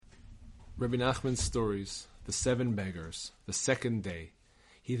Rebbe Nachman's stories, the 7 beggars, the second day.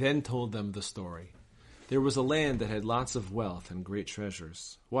 He then told them the story. There was a land that had lots of wealth and great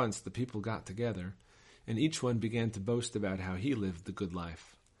treasures. Once the people got together, and each one began to boast about how he lived the good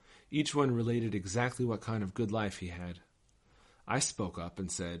life. Each one related exactly what kind of good life he had. I spoke up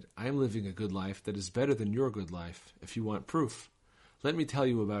and said, I am living a good life that is better than your good life. If you want proof, let me tell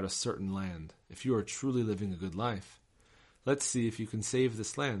you about a certain land. If you are truly living a good life, let's see if you can save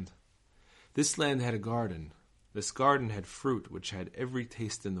this land. This land had a garden. This garden had fruit which had every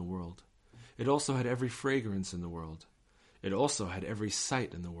taste in the world. It also had every fragrance in the world. It also had every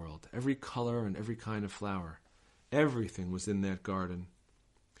sight in the world, every color and every kind of flower. Everything was in that garden.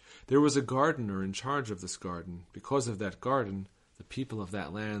 There was a gardener in charge of this garden. Because of that garden, the people of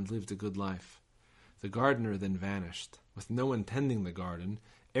that land lived a good life. The gardener then vanished. With no one tending the garden,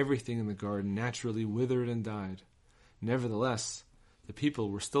 everything in the garden naturally withered and died. Nevertheless, the people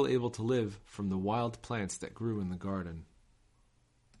were still able to live from the wild plants that grew in the garden.